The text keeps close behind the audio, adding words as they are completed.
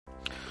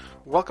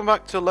Welcome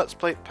back to Let's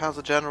Play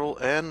Panzer General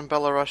in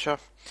Byelorussia,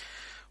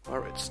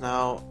 where it's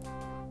now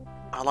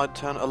Allied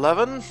turn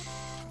 11,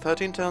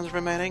 13 turns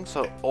remaining,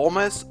 so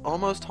almost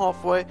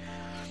halfway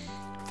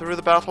through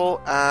the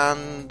battle,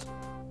 and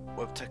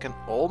we've taken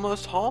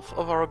almost half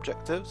of our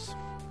objectives.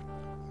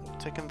 We've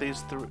taken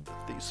these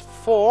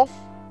four,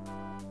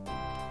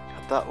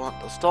 had that one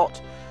at the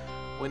start.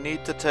 We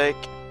need to take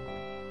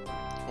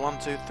 1,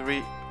 2,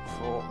 3,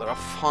 4, there are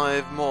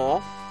 5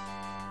 more,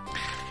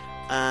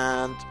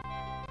 and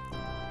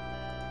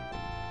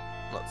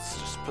let's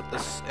just put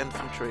this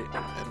infantry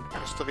in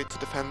Vokovysk to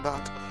defend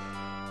that.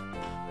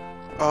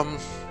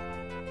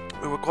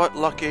 We were quite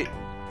lucky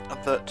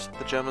that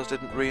the Germans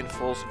didn't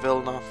reinforce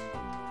Vilna,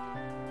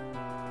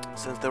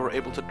 since they were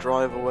able to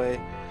drive away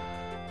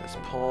this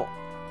poor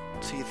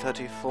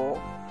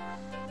T-34.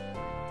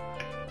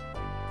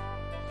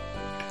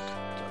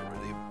 Don't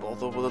really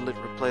bother with the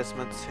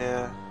replacements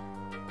here.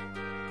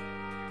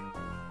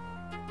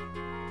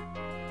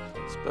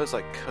 I suppose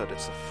I could.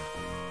 It's a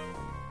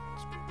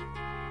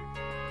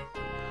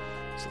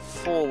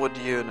forward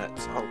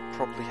unit. I'll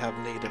probably have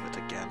need of it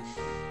again.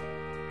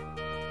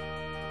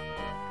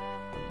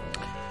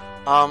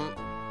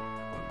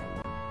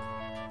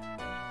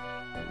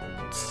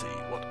 Let's see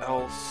what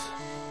else.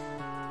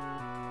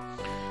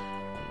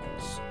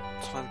 It's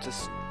time to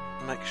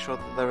make sure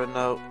that there are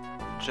no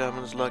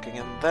Germans lurking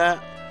in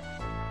there.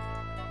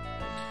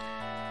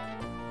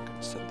 I'm going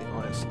to send the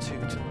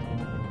IS-2 to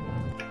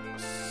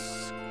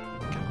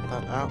get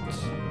that out.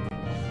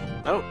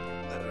 No,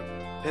 there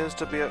appears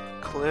to be a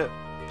clear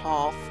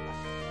path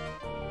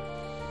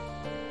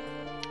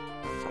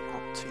for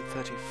our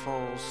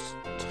T-34s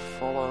to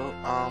follow.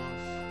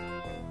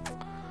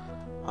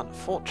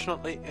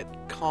 Unfortunately, it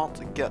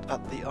can't get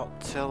at the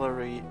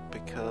artillery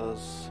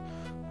because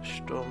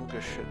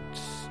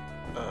Sturmgeschütz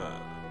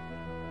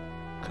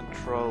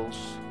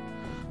controls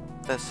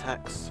this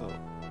hex, so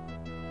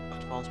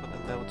advancement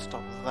in there would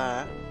stop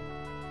there.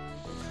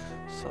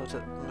 So to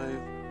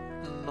move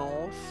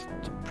north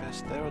to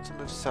press there, or to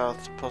move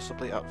south to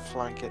possibly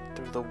outflank it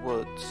through the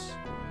woods.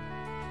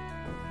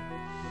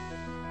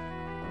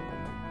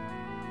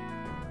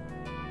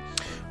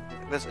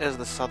 This is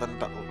the southern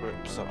battle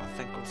group, so I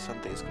think we'll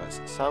send these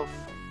guys south.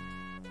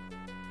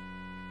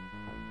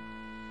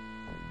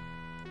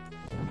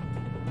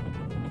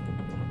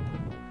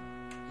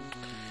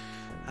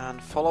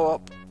 And follow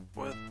up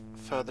with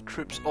further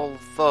troops,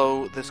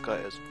 although this guy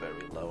is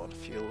very low on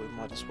fuel, we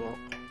might as well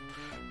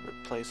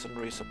replace and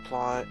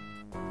resupply.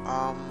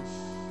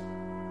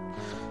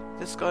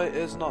 This guy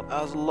is not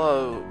as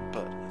low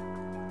but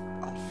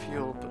on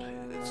fuel, but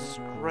his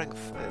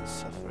strength is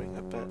suffering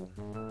a bit.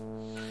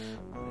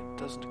 It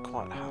doesn't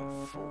quite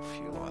have full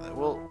fuel either.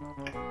 We'll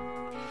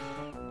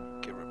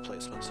get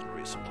replacements and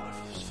resupply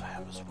for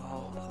him as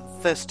well.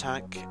 This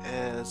tank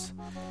is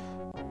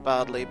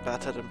badly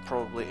battered and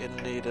probably in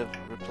need of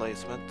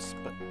replacements,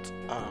 but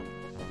I'm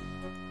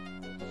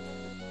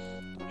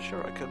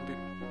sure I can be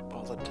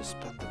bothered to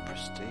spend the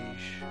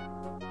prestige.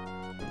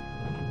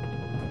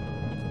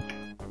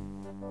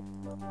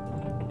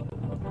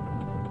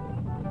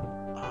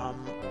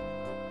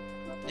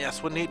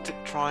 Yes, we need to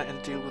try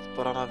and deal with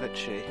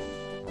Vokovysk.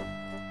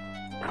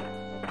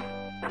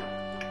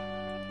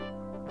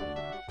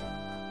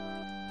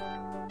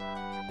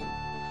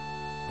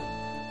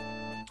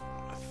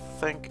 I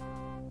think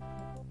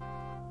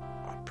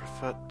I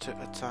prefer to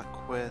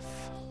attack with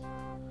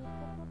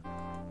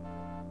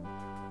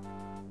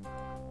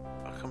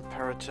a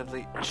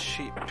comparatively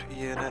cheap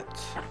unit,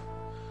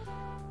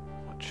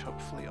 which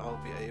hopefully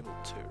I'll be able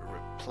to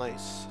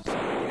replace. So I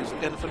use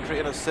infantry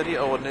in a city.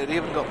 Oh, and it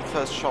even got the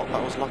first shot.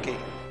 That was lucky.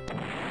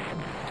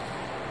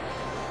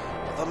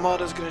 But the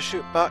Marder's going to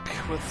shoot back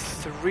with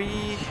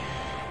 3.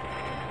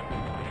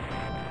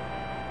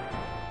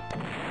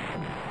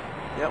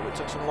 Yeah, we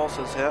took some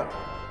losses here.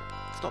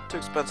 It's not too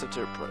expensive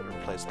to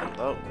replace them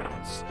though.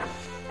 Let's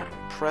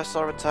press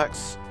our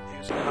attacks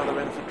using another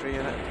infantry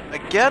unit.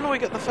 Again, we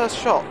get the first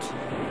shot.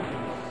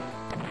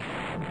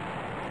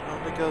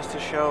 Only goes to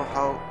show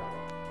how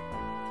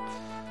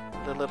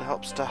little it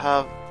helps to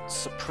have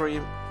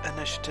supreme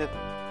initiative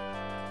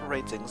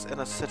ratings in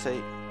a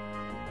city.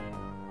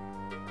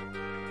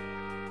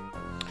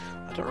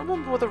 I don't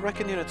remember whether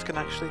Recon units can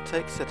actually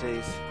take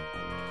cities.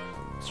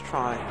 Let's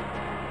try.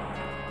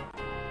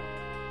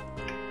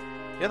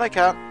 Yeah, they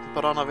can.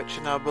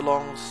 Vokovysk now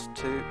belongs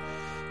to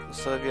the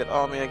Soviet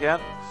army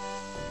again.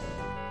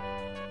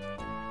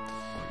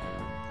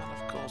 And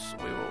of course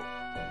we will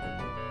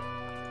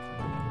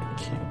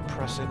keep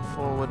pressing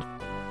forward.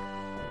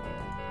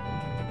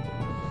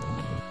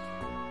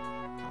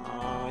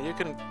 You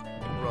can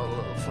roll a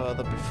little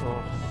further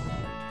before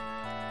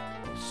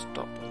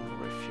stop and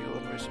refuel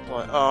and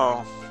resupply.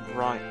 Oh,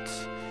 right.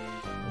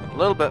 A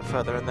little bit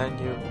further and then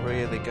you're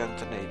really going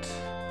to need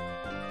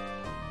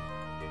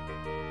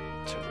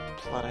to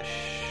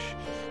replenish.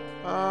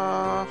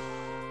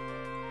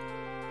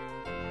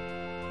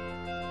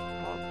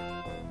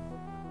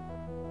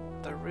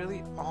 There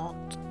really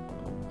aren't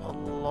a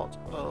lot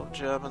of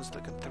Germans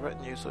that can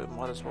threaten you, so we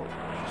might as well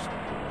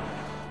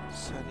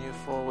just send you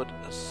forward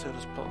as soon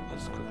as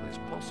quickly as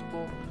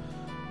possible.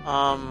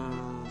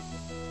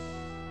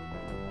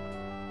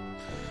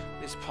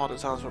 These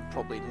partisans will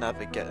probably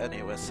never get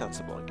anywhere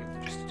sensible. I'll give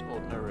them just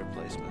ordinary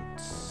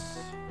replacements.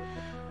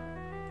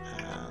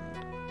 And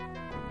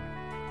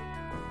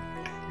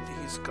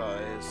these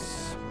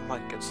guys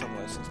might get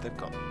somewhere since they've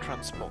got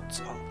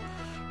transports. I'll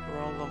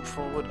roll them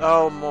forward.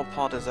 Oh, more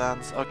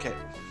partisans. Okay.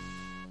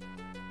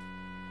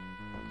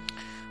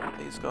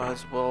 These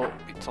guys will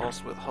be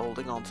tasked with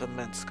holding on to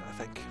Minsk, I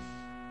think.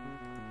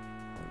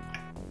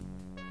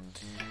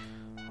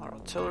 Our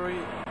artillery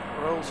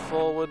rolls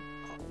forward.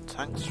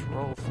 Tanks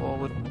roll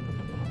forward.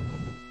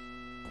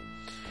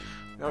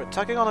 We are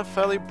attacking on a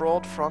fairly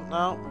broad front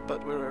now,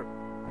 but we're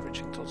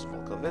reaching towards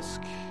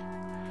Vokovysk.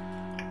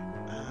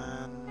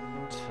 And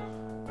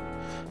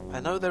I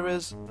know there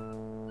is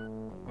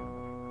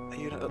a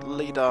unit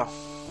leader,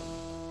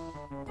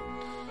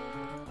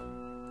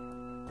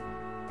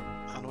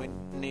 and we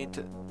need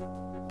to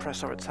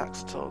press our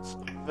attacks towards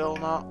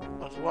Vilna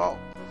as well.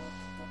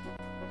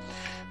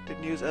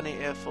 Didn't use any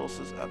air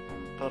forces at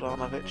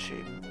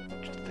Baranovichi.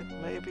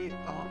 Maybe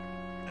our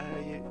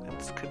air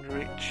units can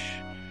reach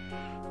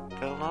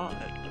Vilna.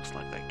 It looks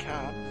like they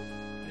can.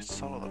 At least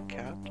some of them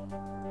can.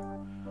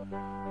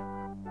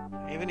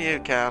 Even you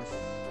can.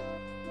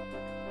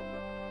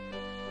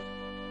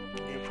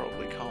 You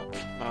probably can't.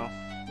 No.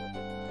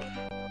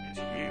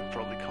 You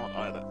probably can't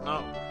either.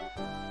 No.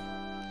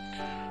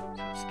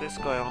 So it's this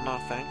guy or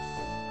nothing.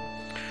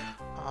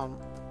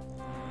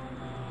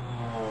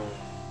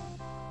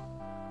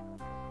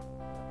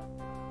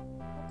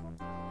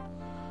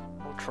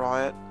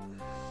 Try it.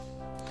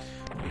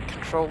 We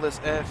control this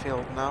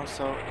airfield now,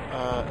 so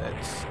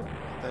it's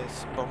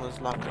this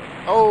bomber's lacquer.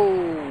 Oh!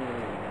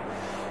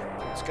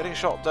 It's getting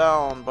shot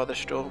down by the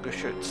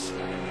Sturmgeschütz.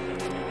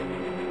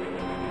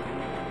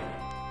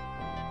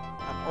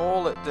 And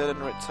all it did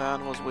in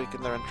return was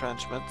weaken their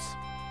entrenchments.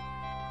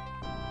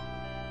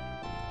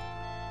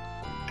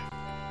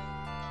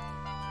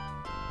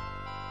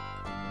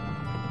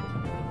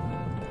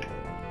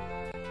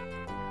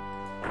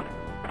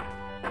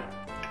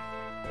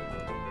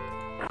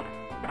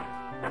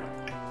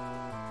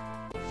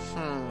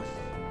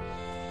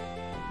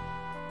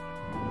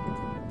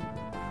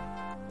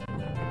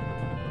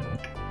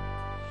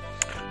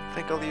 I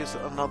think I'll use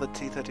another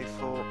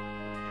T-34.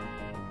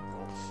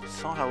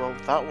 Saw how well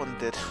that one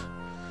did.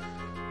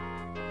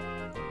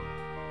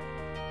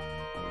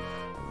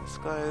 This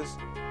guy is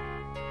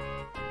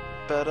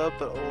better,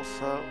 but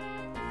also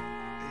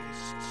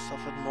he's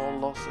suffered more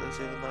losses,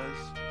 even though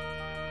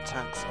his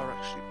tanks are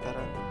actually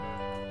better.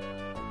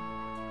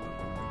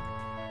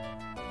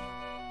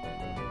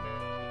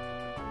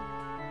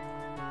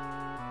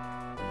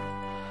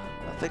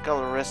 I think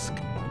I'll risk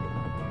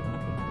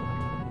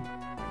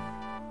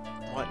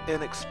my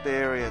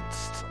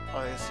inexperienced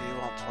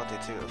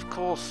ISU-122. Of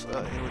course,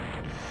 he would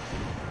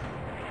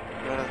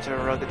run into a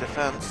rugged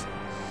defense.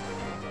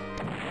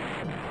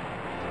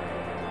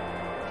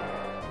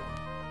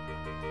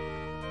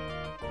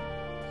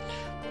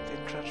 The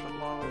entrenchment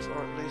lines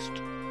are at least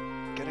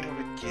getting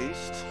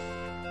reduced.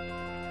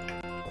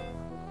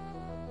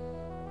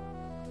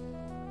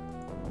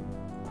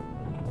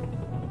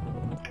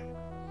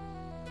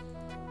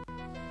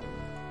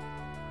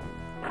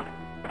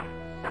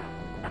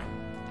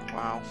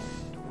 Wow,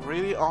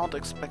 really aren't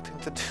expecting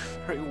to do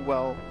very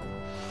well.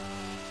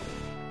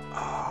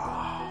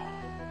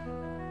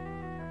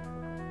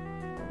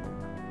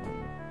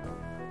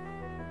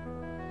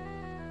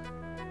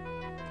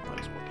 Might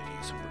as well get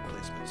you some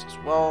replacements as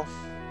well.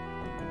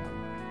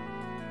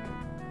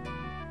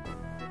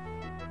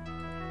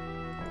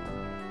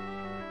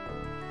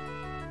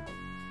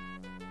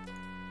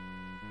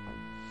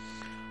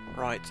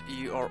 Right,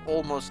 you are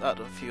almost out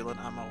of fuel and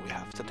ammo. We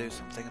have to do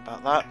something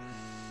about that.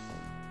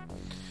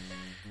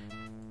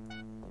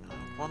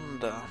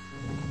 Wonder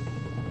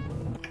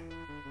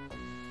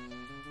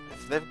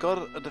if they've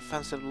got a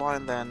defensive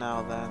line there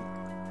now, then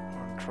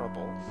we're in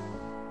trouble.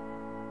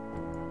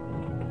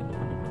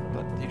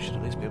 But you should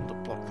at least be able to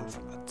block them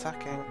from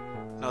attacking.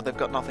 No, they've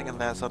got nothing in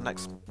there, so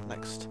next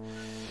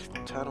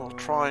turn we'll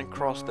try and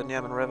cross the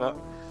Niemen River.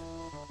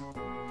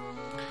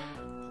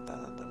 And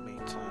then in the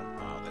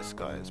meantime, this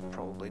guy is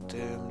probably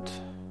doomed.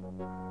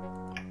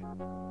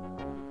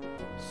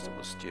 So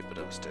stupid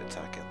of us to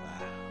attack in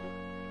there.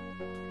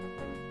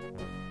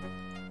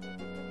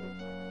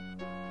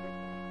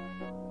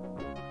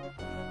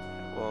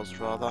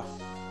 Rather.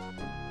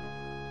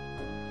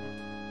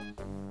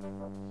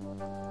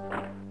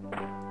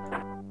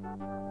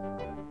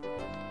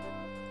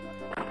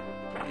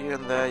 You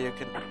in there, you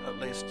can at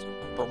least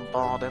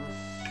bombard him.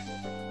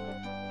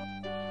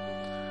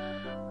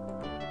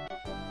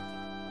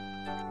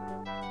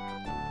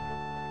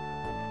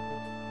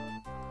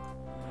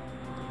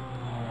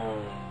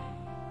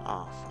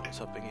 I was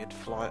hoping you'd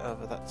fly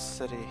over that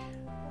city.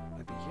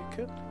 Maybe you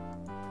could?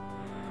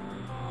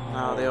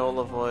 No, they all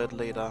avoid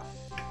leader.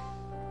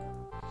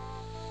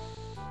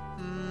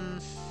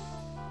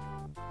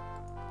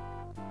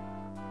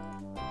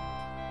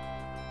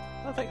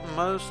 I think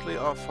mostly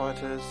our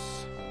fighters...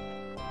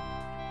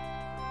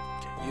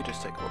 You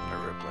just take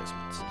ordinary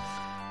replacements.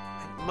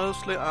 I think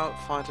mostly our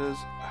fighters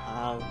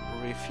have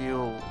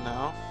refueled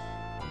now.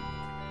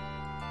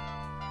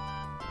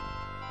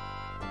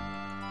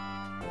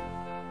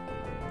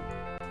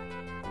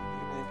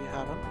 You maybe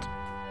haven't.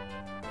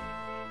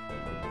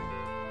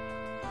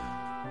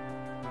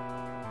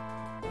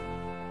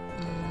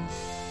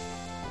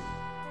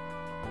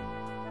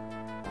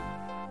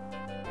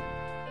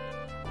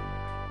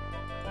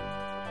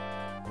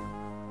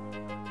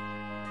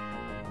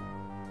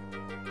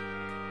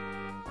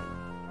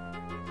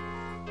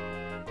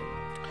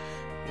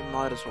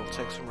 Might as well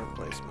take some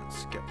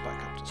replacements, get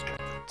back up to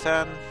strength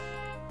 10.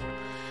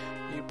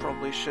 You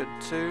probably should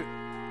too,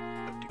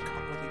 but you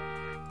can't really...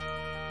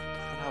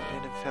 don't have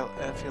any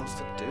airfields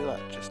to do that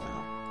just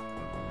now.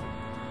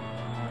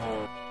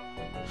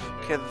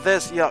 Okay,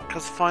 this Yuck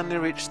has finally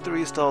reached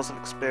 3 stars of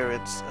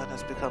experience and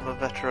has become a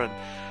veteran.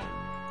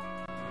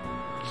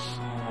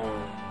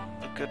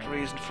 A good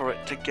reason for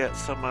it to get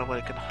somewhere where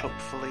it can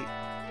hopefully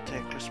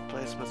take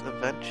replacements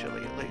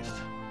eventually at least.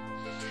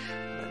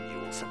 And then you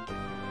will simply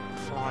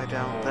fly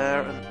down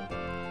there and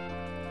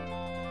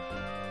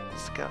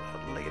scout a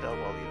leader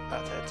while you're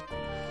at it.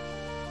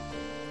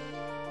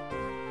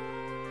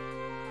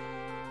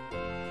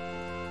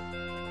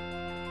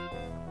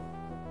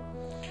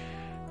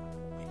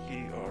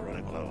 You are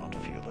running low on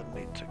fuel and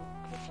need to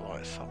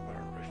fly somewhere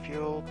and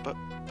refuel, but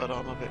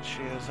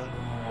Byelorussia is a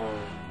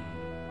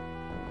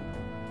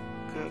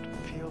good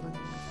fueling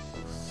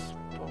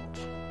spot.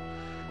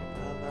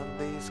 And then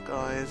these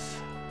guys...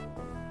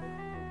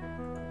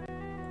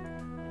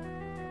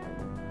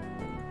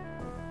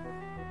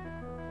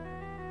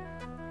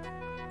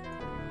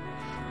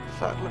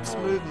 In fact, let's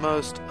move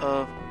most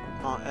of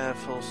our air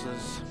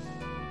forces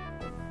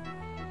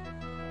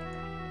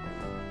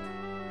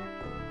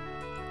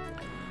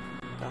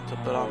down to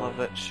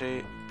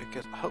Byelorussia,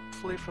 because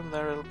hopefully from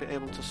there it'll be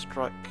able to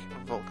strike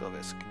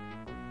Vokovysk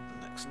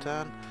next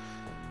turn.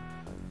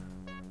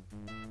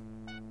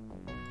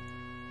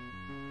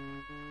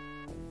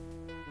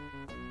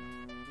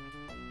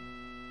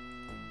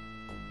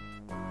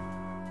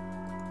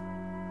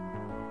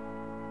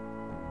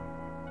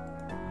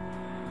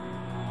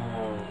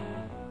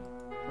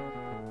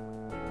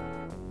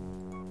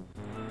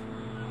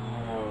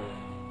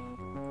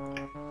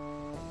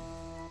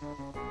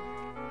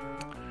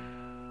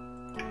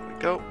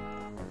 Go.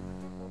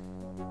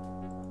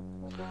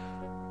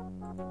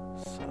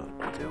 So,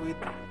 do we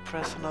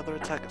press another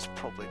attack? It's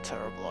probably a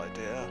terrible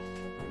idea.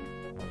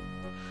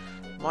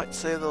 Might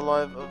save the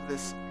life of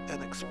this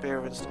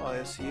inexperienced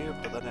ISU,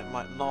 but then it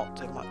might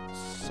not. It might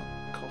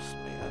cost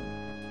me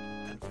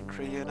an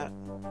infantry unit.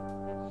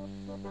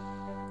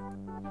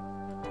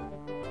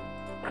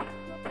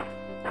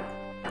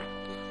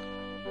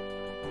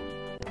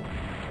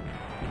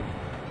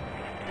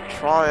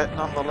 Try it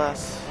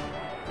nonetheless.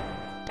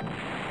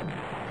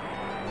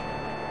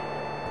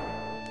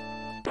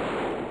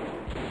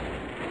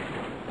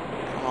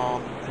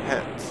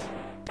 Hit.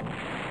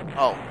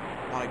 Oh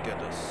my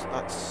goodness,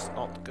 that's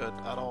not good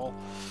at all.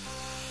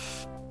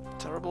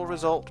 Terrible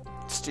result.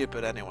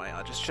 Stupid anyway.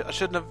 I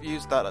shouldn't have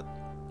used that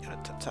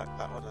to attack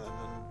that one,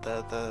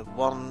 and the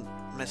one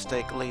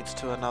mistake leads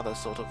to another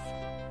sort of.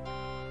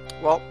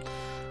 Well,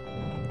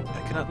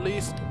 I can at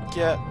least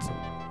get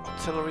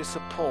artillery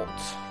support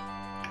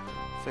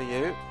for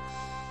you,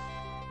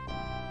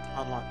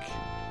 unlike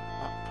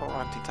that poor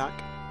anti-tank.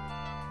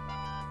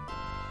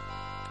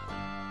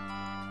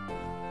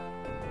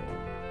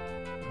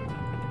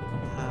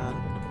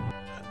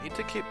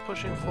 To keep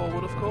pushing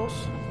forward, of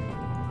course.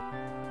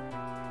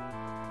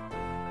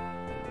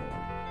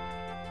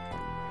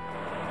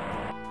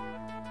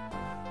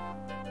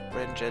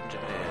 Range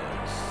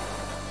engineers.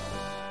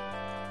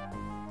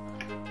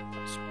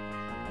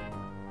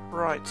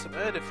 Right, some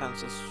air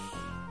defences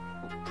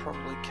will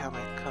probably come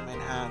in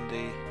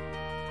handy.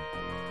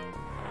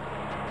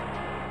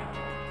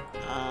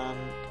 And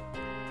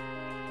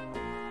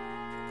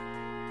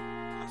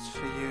as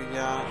for you,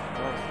 yeah,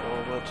 go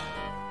forward.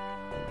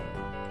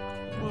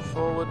 Move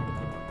forward.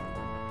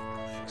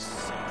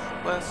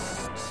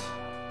 Southwest.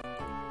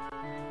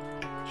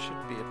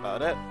 Should be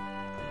about it.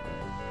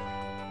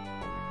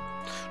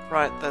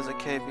 Right, there's a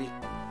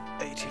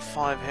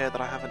KV-85 here that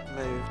I haven't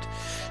moved.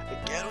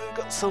 Again, we've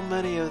got so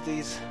many of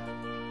these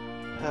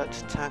hurt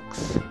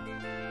tanks.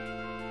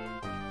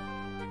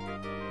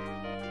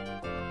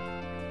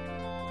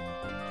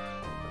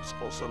 It's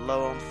also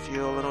low on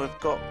fuel, and we've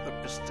got the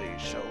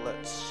prestige, so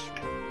let's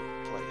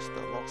replace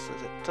the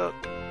losses it took.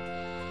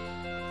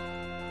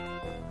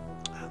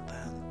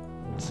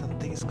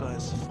 Send these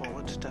guys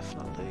forward,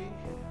 definitely.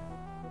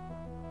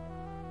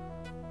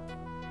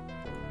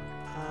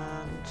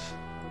 And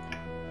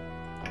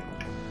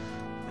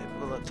maybe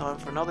we'll have time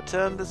for another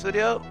turn in this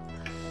video.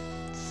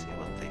 Let's see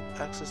what the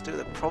Axis do.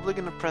 They're probably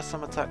going to press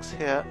some attacks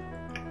here.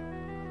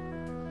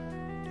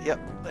 Yep,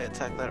 they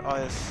attack their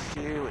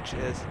ISU, which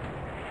is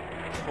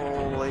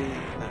poorly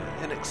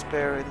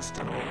inexperienced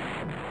and will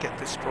get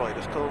destroyed,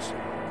 of course.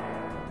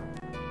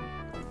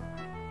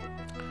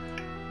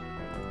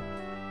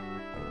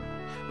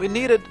 We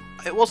needed...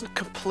 It wasn't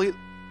complete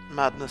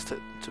madness to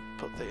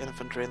put the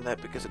infantry in there,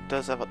 because it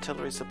does have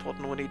artillery support,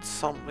 and we needed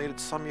some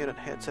unit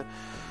here to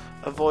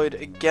avoid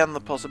again the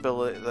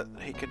possibility that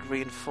he could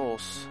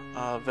reinforce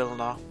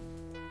Vilna.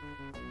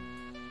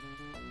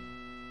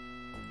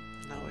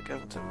 Now we're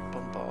going to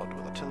bombard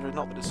with artillery.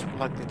 Not that it's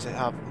likely to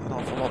have an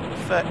awful lot of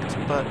effect,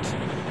 but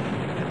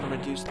it'll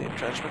reduce the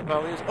entrenchment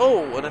values.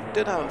 Oh, and it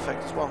did have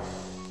effect as well.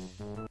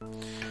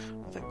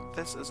 I think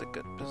this is a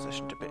good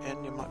position to be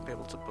in. You might be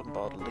able to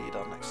bombard lead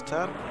our next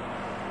turn.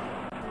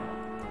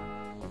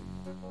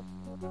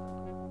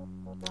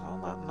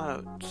 On that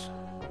note,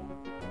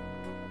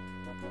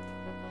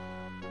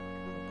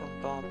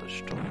 bombard the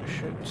stronger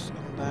shoots,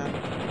 and then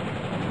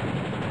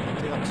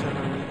the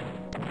artillery.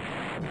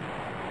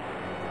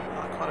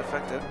 Not quite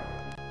effective.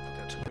 Put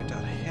the artillery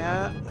down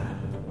here.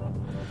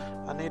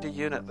 I need a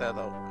unit there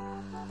though.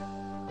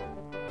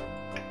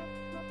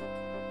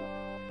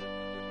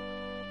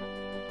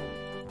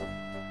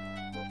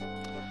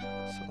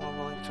 So I'm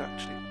willing to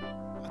actually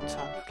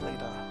attack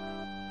leader.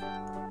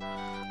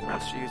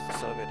 Let's use the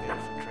Soviet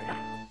infantry.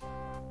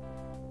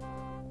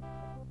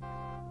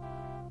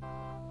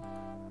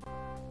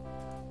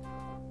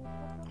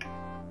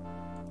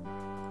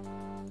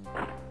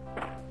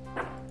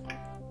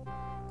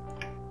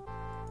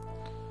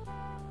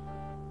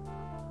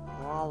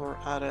 While we're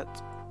at it,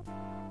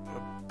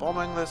 we're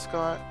bombing this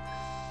guy.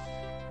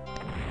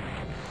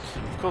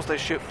 Of course they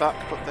shoot back,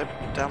 but they're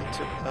down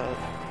to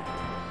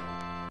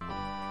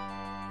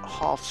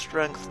half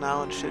strength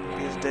now and shouldn't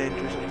be as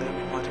dangerous as they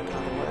might have been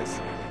otherwise.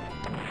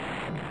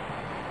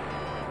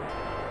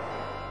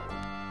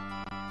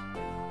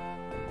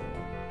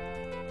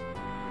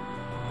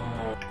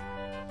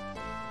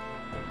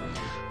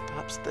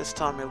 Perhaps this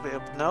time we'll be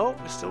able... No,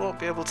 we still won't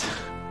be able to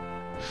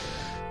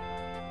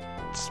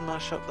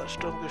smash up that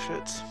stronger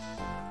shoots.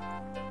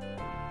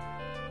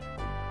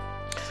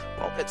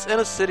 Well, it's in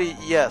a city,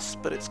 yes,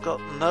 but it's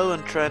got no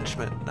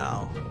entrenchment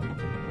now.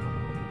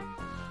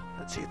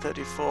 The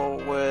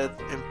T-34 with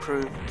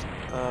improved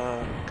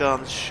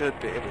guns should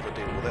be able to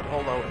deal with it,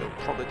 although it'll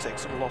probably take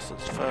some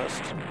losses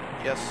first.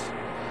 Yes.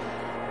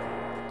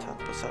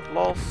 10%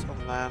 loss,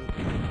 and then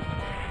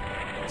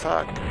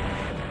attack.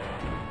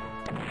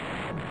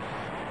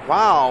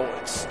 Wow,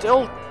 it's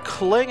still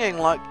clinging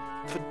like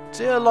for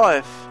dear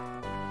life.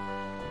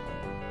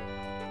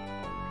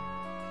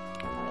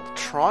 I'll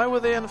try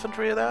with the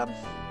infantry then.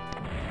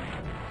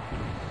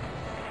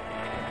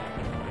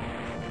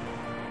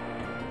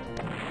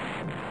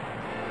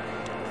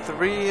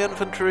 Three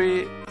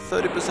infantry,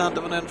 30%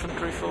 of an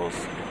infantry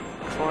force,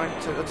 trying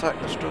to attack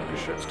the stronger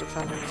ships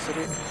defending the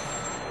city.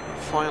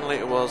 Finally,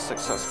 it was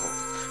successful.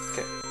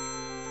 Okay.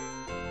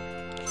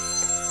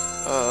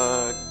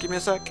 Give me a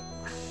sec.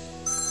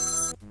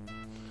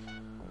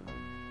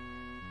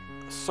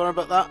 Sorry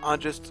about that, I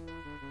just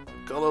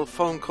got a little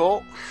phone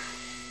call.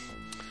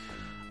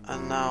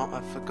 And now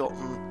I've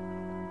forgotten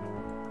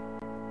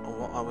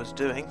what I was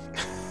doing.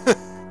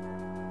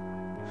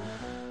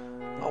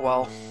 Oh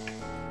well.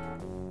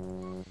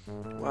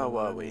 Where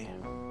were we?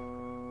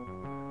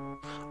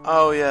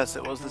 Oh yes,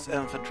 it was this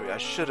infantry. I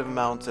should have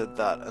mounted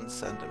that and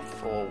sent it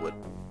forward,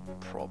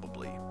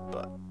 probably,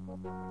 but...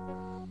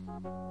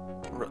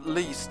 Or at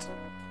least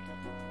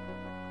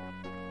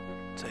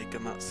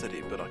taken that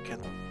city, but I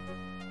can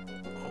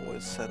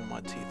always send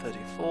my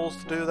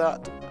T-34s to do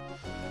that.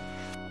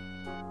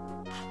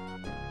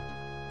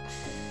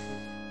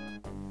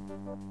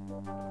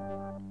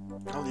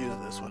 I'll use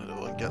this one, it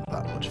won't get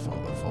that much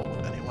farther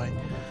forward anyway.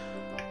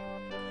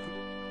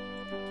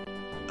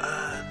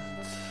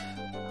 And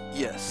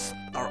yes,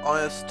 our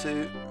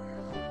IS-2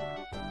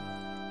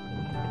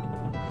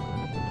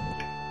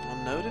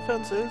 on no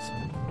defenses.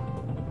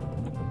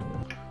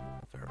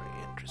 Very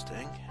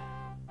interesting.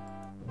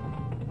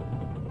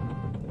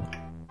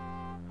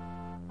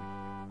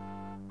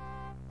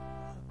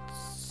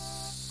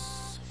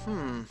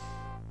 You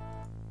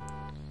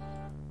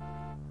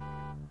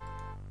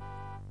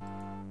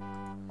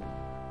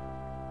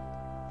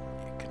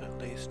can at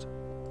least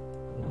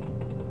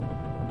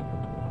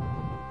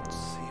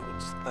see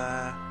what's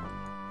there.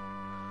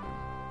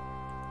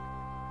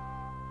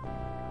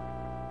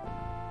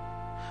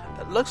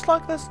 It looks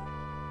like there's...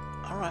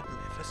 Alright,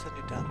 if I send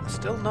you down, there's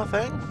still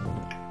nothing.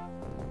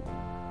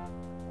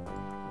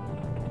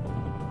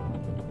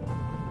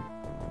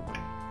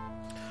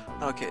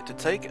 Okay, to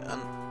take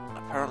an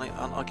apparently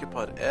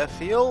unoccupied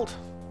airfield,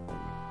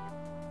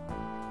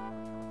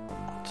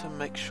 to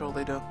make sure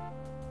they don't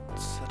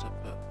set up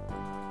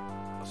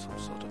some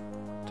sort of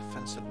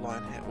defensive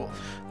line here. Well,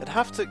 they'd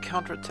have to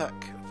counterattack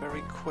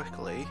very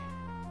quickly.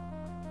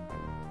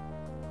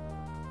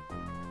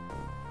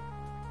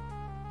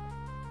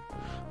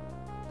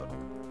 But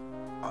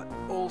I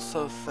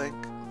also think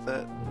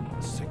that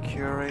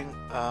securing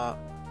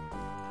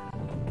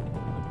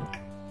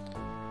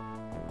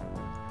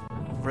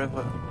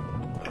river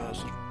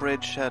sort of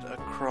bridgehead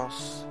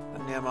across the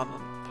Niemen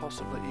and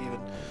possibly even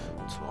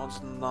towards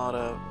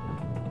Nara.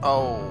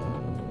 Oh,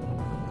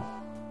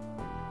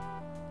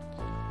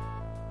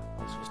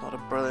 this was not a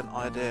brilliant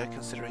idea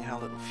considering how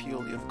little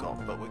fuel you've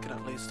got, but we can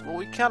at least... Well,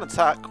 we can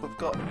attack. We've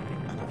got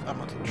enough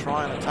ammo to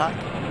try and attack.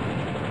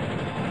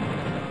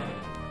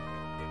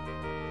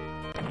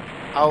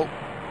 Oh!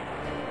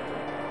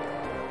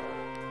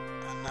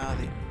 And now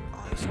the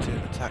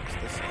IS-2 attacks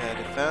this air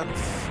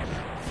defense.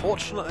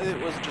 Fortunately, it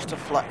was just a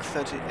flak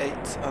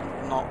 38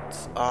 and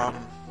not an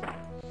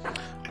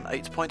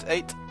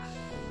 8.8.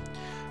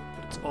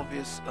 But it's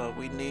obvious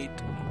we need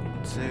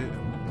to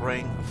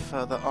bring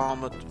further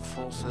armoured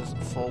forces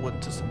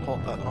forward to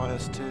support that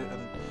IS-2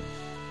 and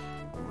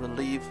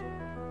relieve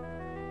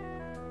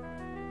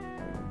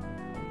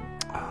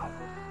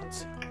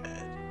let's see,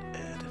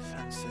 air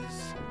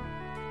defences.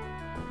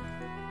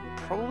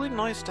 Probably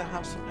nice to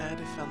have some air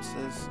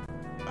defences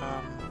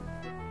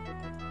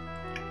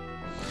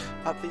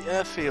at the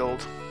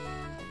airfield.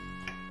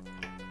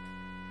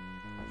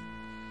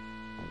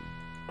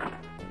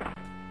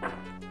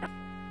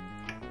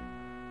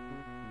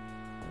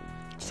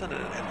 Send in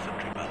an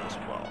infantryman as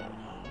well.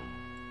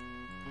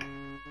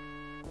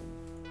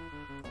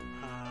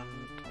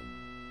 And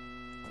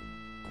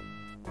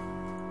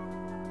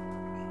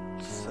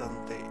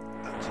send the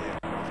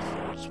anti-aircraft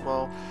forward as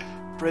well.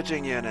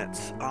 Bridging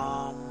units.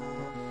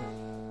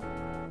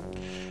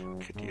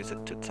 Could use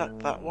it to attack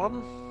that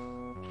one.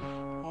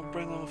 Or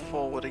bring them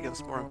forward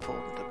against more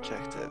important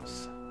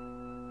objectives.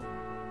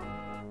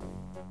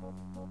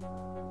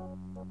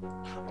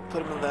 I'll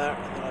put them in there,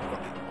 and then I've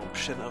got the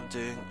option of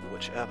doing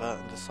whichever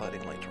and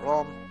deciding later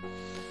on.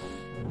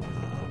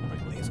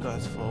 Bring these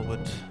guys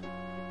forward.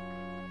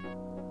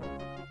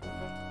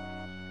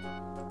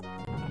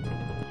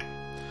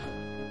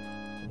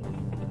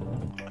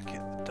 Okay,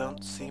 there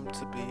don't seem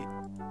to be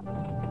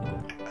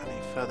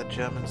any further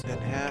Germans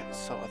in here,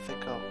 so I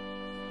think I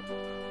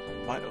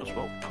might as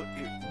well put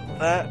you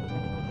there.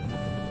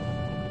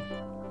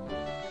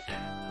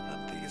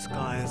 And these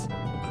guys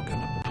are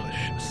going to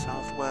push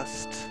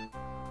southwest.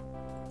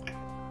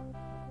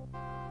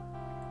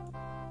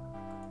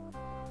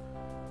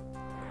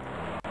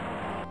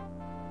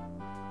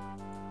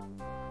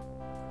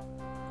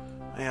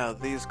 Yeah,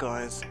 these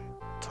guys,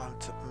 time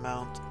to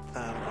mount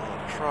them on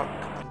a truck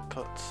and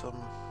put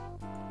some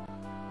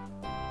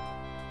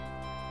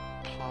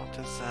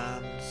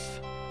partisans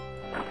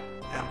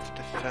and to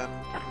defend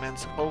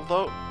Minsk.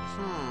 Although,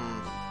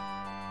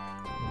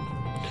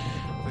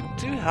 we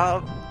do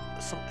have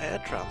some air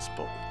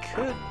transport. We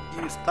could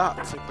use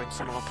that to bring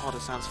some of our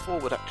partisans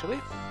forward,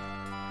 actually.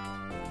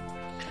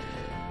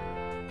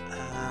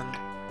 And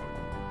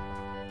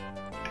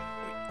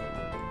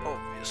we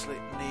obviously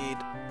need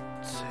to...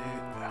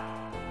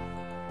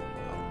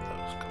 Oh,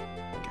 those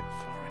can't get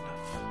far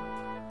enough.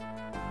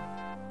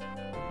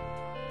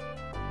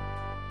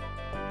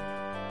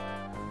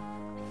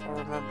 If I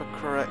remember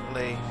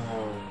correctly,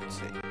 let's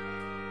see.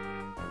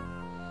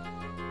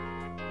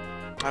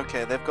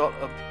 Okay, they've got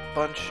a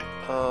bunch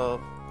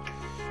of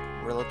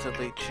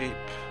relatively cheap,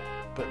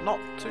 but not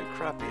too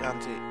crappy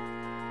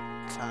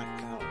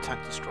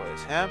tank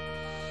destroyers here.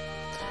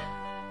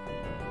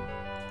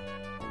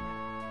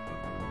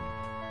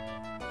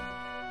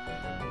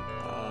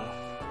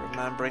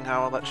 Remembering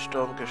how that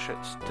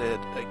Sturmgeschütz did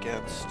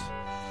against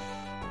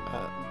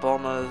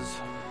bombers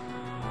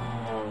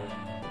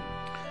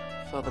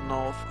further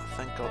north, I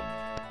think I'll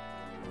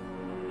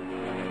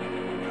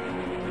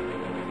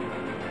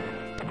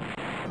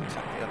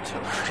attack the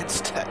artillery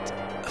instead.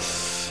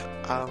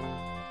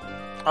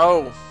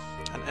 Oh,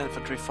 an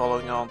infantry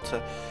following on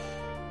to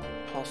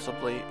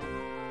possibly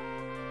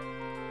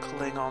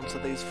cling on to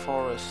these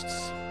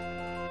forests.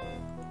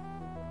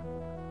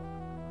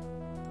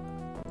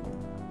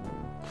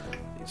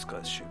 These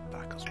guys shoot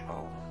back as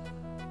well.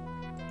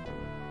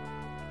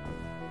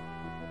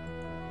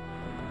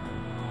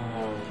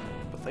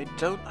 But they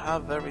don't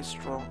have very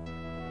strong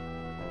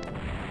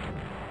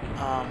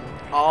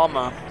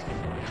armor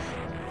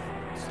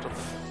sort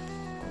of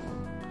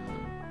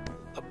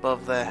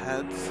above their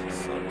heads,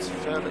 so it's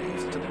fairly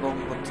easy to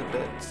bomb them to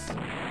bits.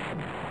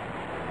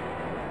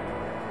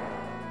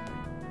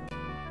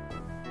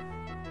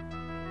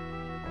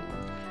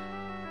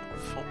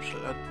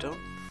 Unfortunately, I don't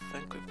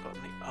think we've got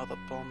any other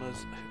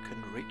bombers who can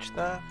reach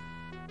there.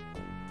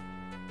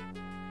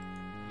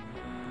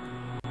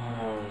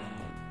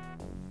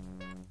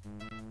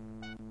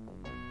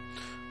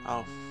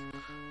 Oh,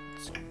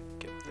 let's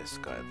give this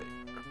guy the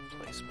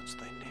replacements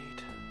they need.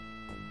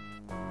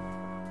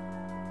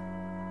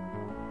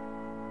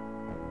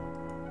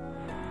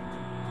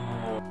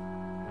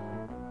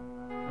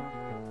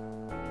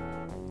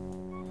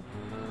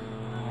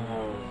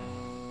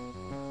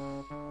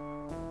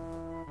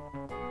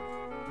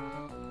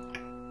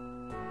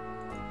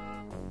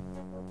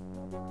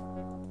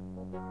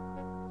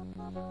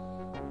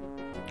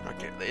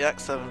 Okay, the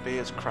Yak-7B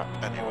is crap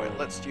anyway.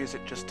 Let's use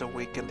it just to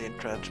weaken the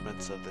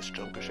entrenchments of this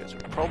Sturmgeschütz.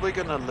 We're probably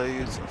gonna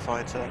lose a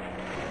fighter,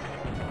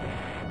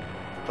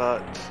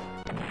 but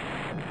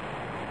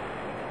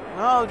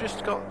no,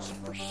 just got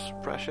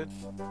suppression.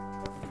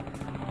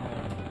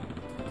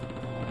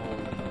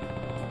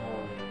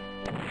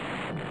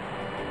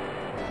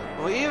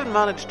 We even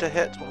managed to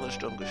hit one of the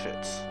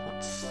Sturmgeschütz.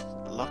 That's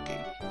lucky.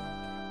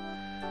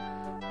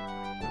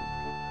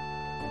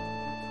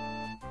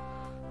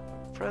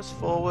 Press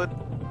forward.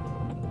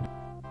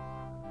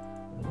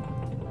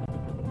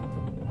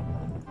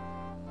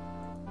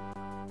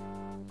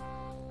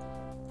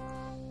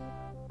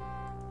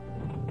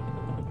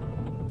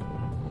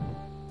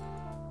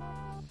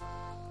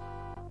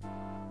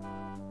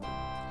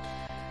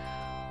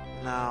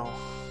 Now,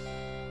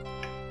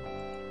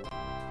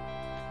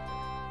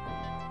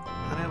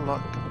 any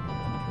luck?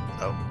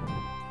 No,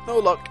 no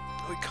luck.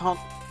 We can't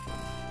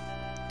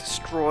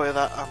destroy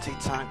that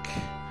anti-tank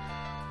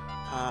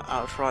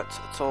outright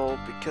at all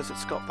because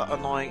it's got that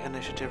annoying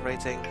initiative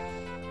rating.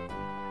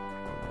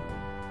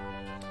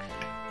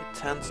 It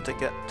tends to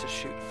get to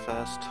shoot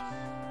first.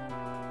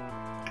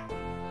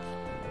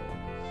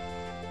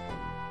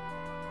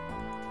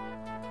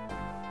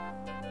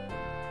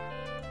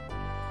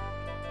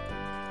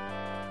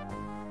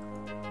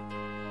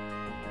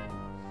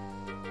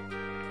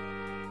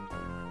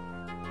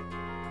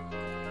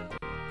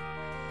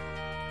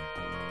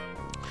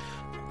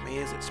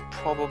 Is it's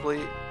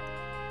probably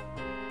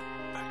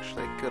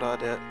actually a good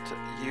idea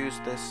to use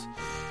this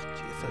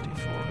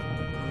G34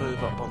 to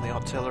move up on the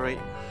artillery.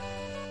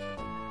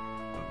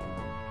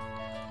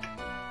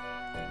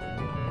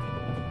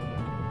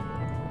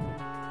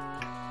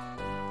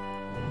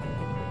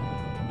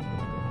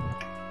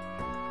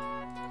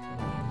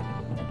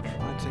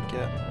 Trying to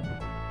get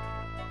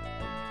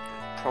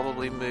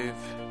probably move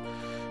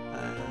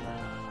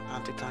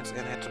anti-tanks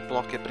in here to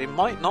block it, but he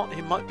might not.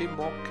 He might be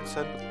more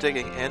concerned with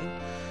digging in.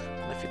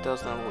 If he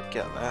does, then we'll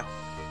get there.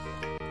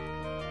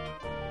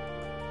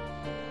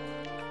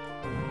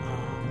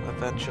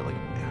 Eventually.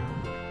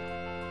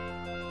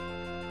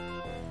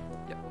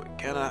 Yeah, we're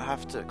gonna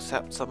have to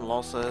accept some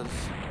losses.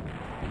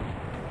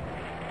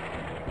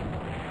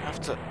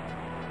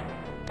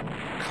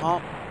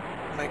 Can't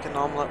make an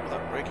omelette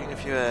without breaking a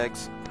few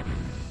eggs.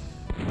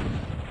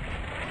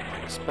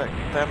 I expect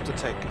them to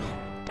take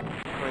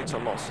greater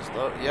losses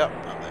though. Yep,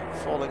 and they're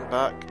falling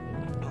back.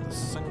 Not a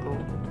single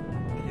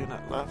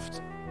unit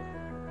left.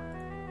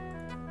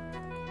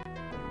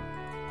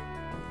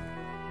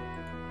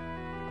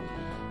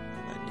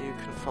 You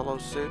can follow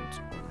suit.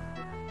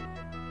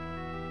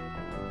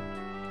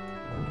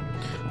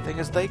 Thing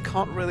is, they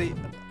can't really.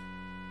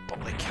 Well,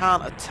 they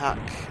can attack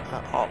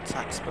art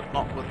tanks, but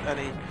not with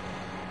any.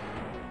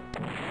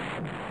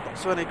 Not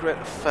to any great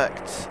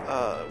effect.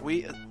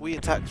 We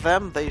attack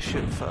them, they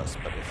shoot first.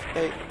 But if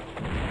they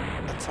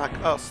attack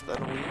us,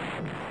 then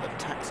our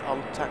tanks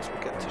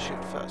will get to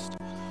shoot first.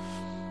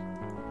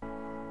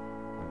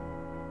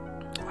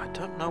 I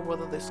don't know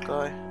whether this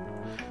guy.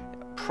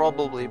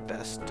 Probably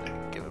best to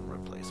give him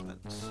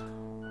replacements.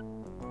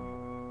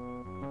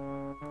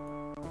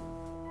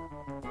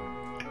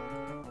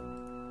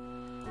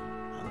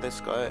 And this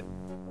guy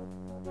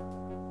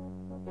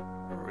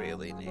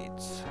really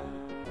needs...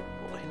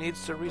 Well, he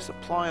needs to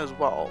resupply as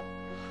well.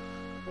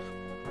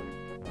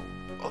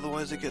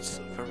 Otherwise he gets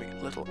very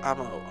little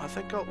ammo. I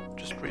think I'll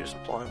just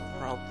resupply him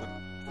rather than...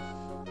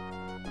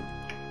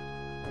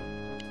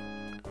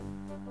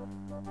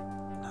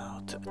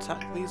 Now, to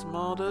attack these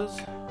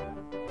marauders...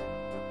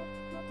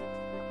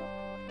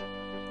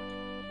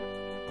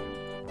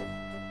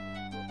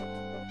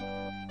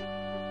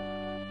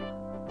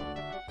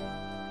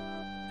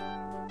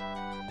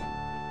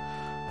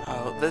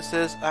 Oh, this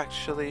is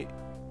actually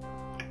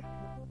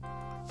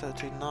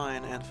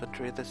 39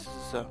 infantry. This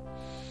is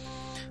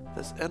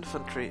this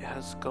infantry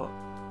has got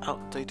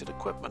outdated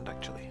equipment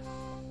actually.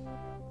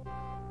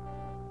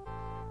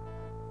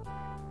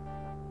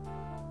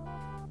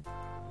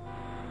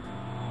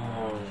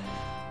 Well,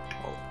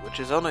 which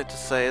is only to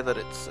say that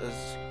it's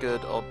as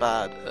good or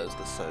bad as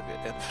the Soviet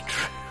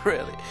infantry,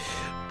 really,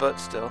 but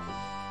still.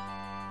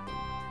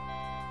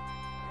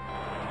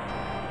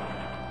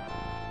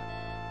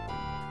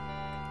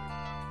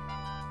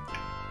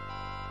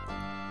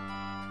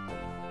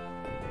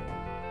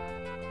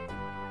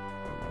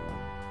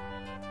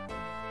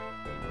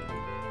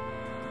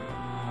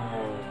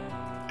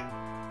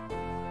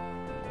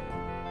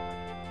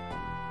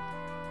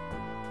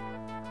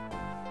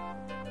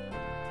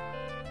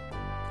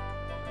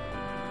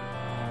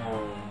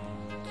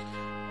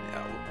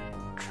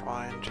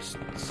 Try and just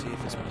see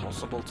if it's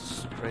possible to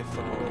strafe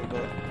them a little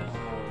bit.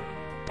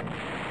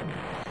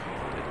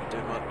 Didn't do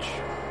much.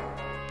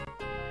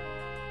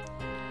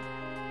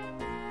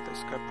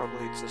 This guy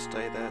probably needs to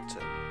stay there to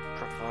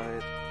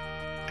provide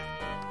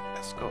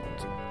escort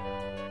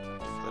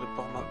for the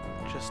bomber,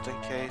 just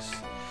in case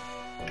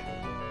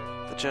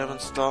the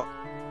Germans start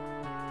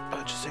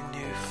purchasing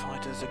new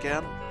fighters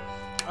again.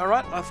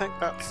 Alright, I think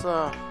that's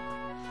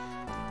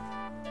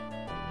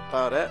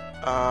about it.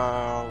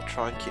 I'll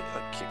try and keep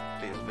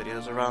these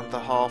videos around the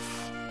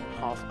half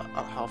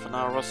an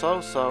hour or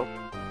so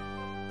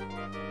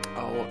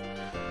I'll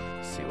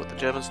see what the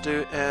Germans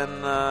do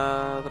in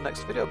the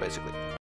next video basically.